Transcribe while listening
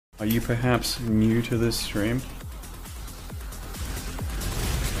Are you perhaps new to this stream?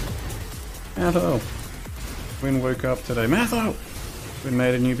 Mathil! Quinn woke up today. Mathil! Quinn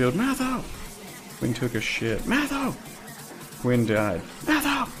made a new build. Mathil! Quinn took a shit. Mathil! Quinn died.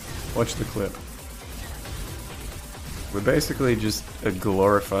 Mathil! Watch the clip. We're basically just a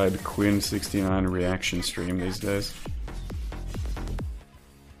glorified QUIN69 reaction stream these days.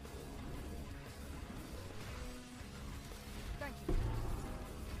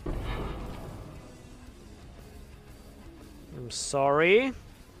 I'm sorry.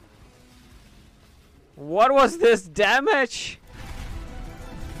 What was this damage?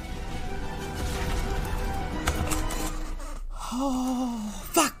 Oh,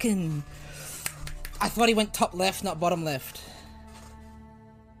 fucking! I thought he went top left, not bottom left.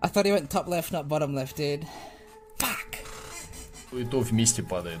 I thought he went top left, not bottom left, dude. Fuck! И то вместе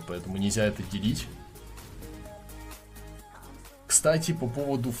падает, поэтому нельзя это делить. Кстати, по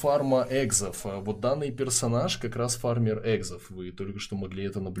поводу фарма экзов. Вот данный персонаж как раз фармер экзов. Вы только что могли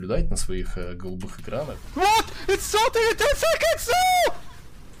это наблюдать на своих голубых экранах. What? It's salting in 10 seconds! No!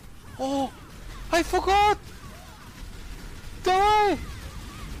 Oh, I forgot! Die!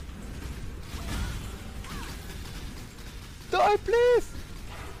 Die, please!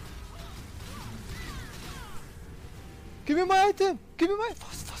 Give me my item! Give me my...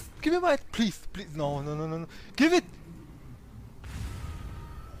 Fast. Give me my... Please, please. No. Give it!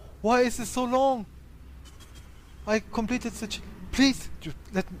 Why is it so long? I completed such... Please!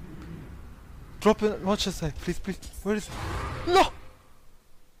 Let me... Drop it. Watch aside. Please. Where is it? No!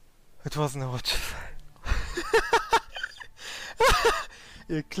 It wasn't a watch aside.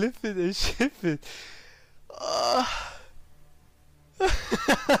 You clip it and ship it.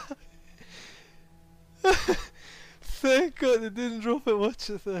 Thank God it didn't drop a watch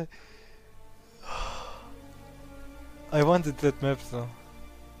aside. I wanted that map though.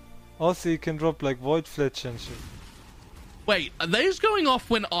 Also you can drop like void fletch and shit. Wait, are these going off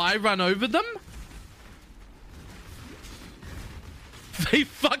when I run over them? They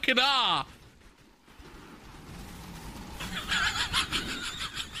fucking are!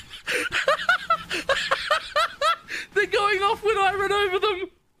 They're going off when I run over them!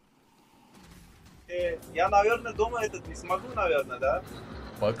 Я, наверное, дома этот не смогу, наверное, да?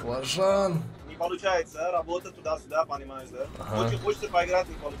 Баклажан! Не получается, работа туда-сюда, понимаешь, да? Ага. Очень хочется поиграть,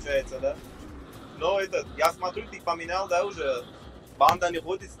 не получается, да? Но этот, я смотрю, ты поменял, да, уже? Банда не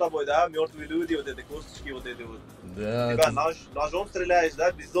ходит с тобой, да? Мертвые люди, вот эти косточки, вот эти вот. Да. Тебя ножом стреляешь,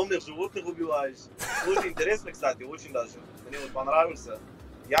 да? Бездомных животных убиваешь. Очень интересно, кстати, очень даже. Мне вот понравился.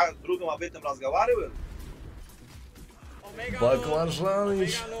 Я с другом об этом разговариваю.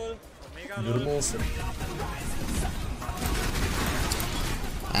 Баклажаныч вернулся.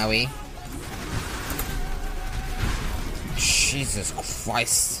 Owie. Jesus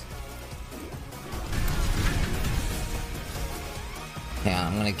Christ. Yeah,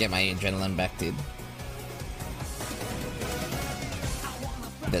 I'm gonna get my adrenaline back, dude.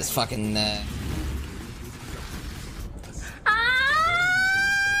 There's fucking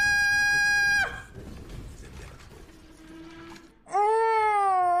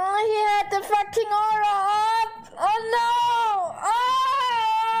He had the fucking aura up! Oh no!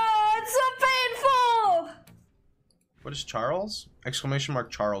 Oh, it's so painful! What is Charles? Exclamation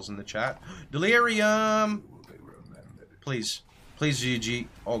mark Charles in the chat. Delirium! Please. Please, GG.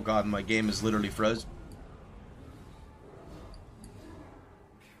 Oh god, my game is literally froze.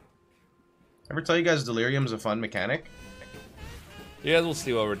 Ever tell you guys Delirium's a fun mechanic? You guys will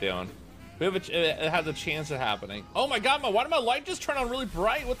see what we're doing. We have it has a chance of happening. Oh my god, why did my light just turn on really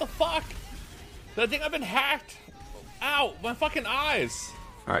bright? What the fuck? Did I think I've been hacked? Ow, my fucking eyes.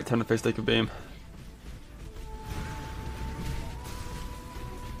 Alright, time to face take a beam.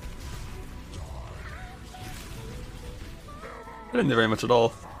 I didn't do very much at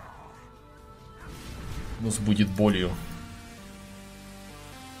all. Нос будет болью.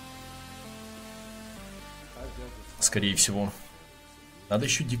 Скорее всего. Надо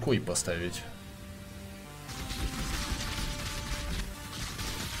еще дикой поставить.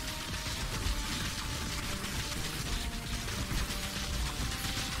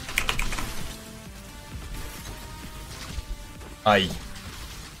 Ай.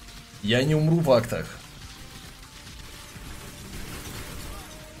 Я не умру в актах.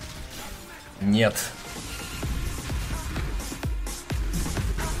 Нет.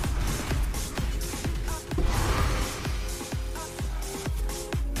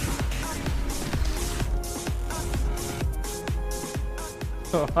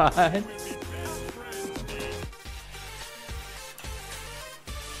 What?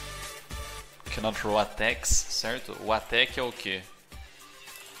 Cannot roll attacks, certo? O attack é o quê?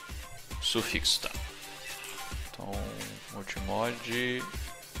 Sufixo, tá. Então, multimod.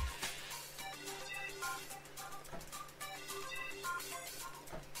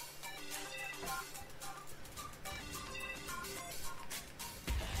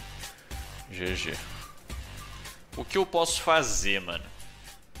 GG. O que eu posso fazer, mano?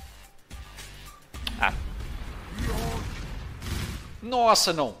 Ah.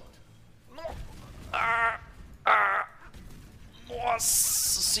 Nossa, não.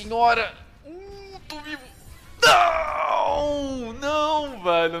 Nossa senhora. Tô vivo. Não, não,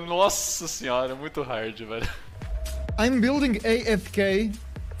 velho. Nossa senhora, muito hard, velho. I'm building AFK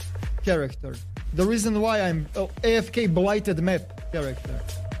character. The reason why I'm AFK blighted map character.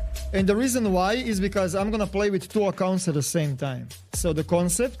 And the reason why is because I'm gonna play with 2 accounts at the same time. So the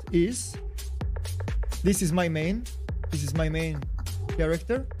concept is, this is my main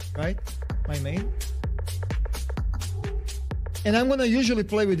character, right? My main. And I'm gonna usually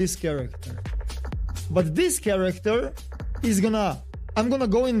play with this character. But this character is I'm gonna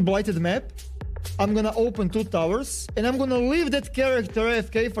go in blighted map, I'm gonna open 2 towers, and I'm gonna leave that character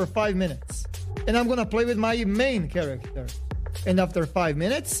AFK for 5 minutes. And I'm gonna play with my main character. And after 5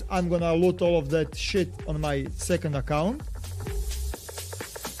 minutes, I'm gonna loot all of that shit on my second account.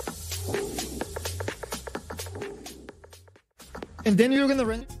 And then you're gonna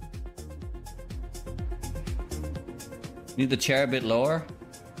run. Need the chair a bit lower,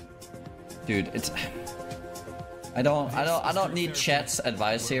 dude. It's. I don't need chat's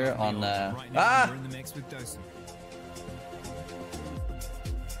advice here on.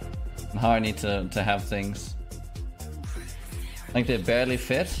 How I need to have things. Like they barely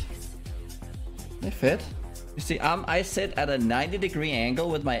fit. They fit. You see, I sit at a 90-degree angle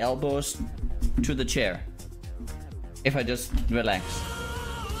with my elbows to the chair. If I just relax.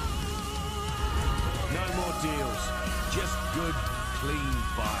 No more deals. Just good, clean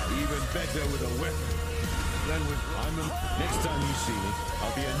fire. Even better with a weapon. Then next time you see me,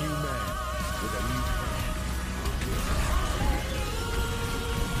 I'll be a new man with a new plan.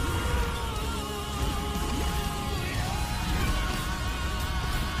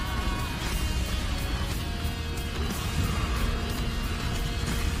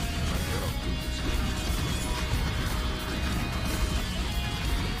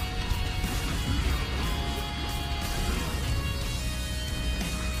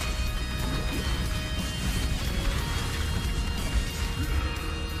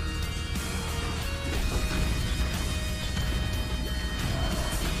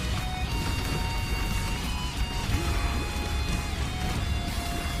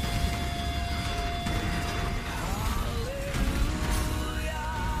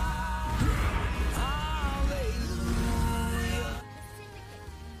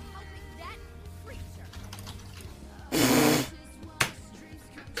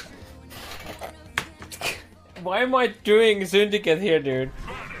 Why am I doing soon to get here, dude?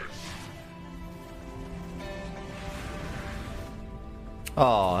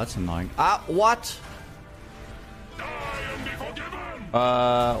 Oh, that's annoying. What?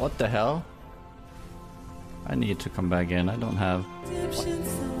 What the hell? I need to come back in. I don't have.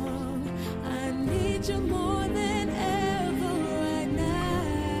 I need you more than ever right now.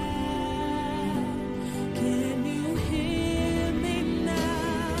 Can you hear me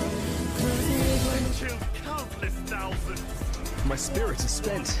now? I've killed countless thousands. My spirit is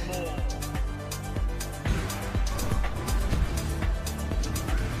spent.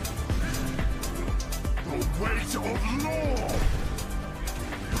 The weight of law.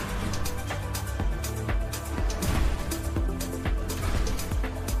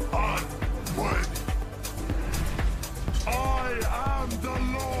 Onward. I am the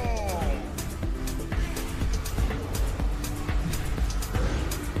law.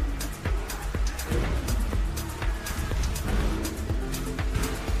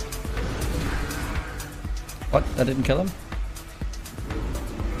 What? That didn't kill him?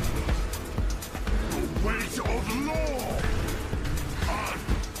 The weight of law.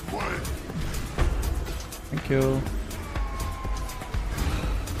 Onward. Thank you.